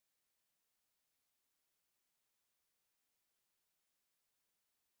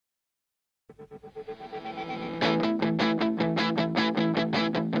Are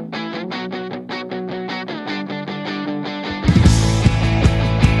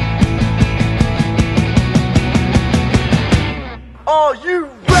you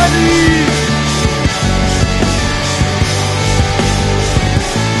ready?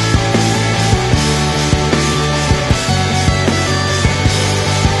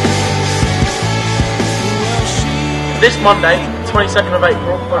 This Monday, 22nd of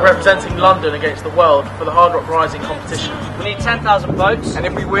April, we're representing London against the world for the Hard Rock Rising competition. We need 10,000 votes. And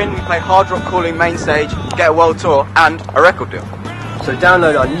if we win, we play Hard Rock Calling main stage, get a world tour and a record deal. So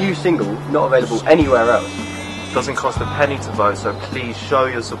download our new single, not available anywhere else. Doesn't cost a penny to vote, so please show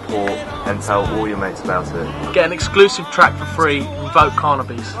your support and tell all your mates about it. Get an exclusive track for free and vote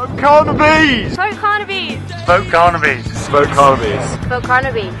Carnabys. Vote Carnabys! Vote Carnabys! Vote Carnabys! Vote Carnabys! Vote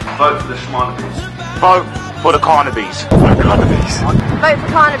Carnabys! Vote for the Schmarnabys! Vote for the Carnabys! Vote Carnabys! Vote for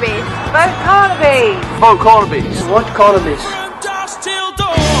Carnabys! Vote Carnabys! Vote Carnabys! What Carnabys?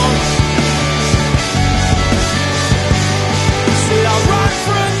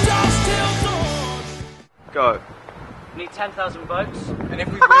 Go. We need 10,000 votes. And if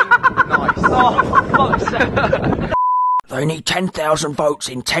we win, nice. Oh, for fuck's sake. They need 10,000 votes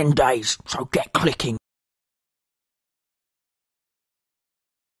in 10 days, so get clicking.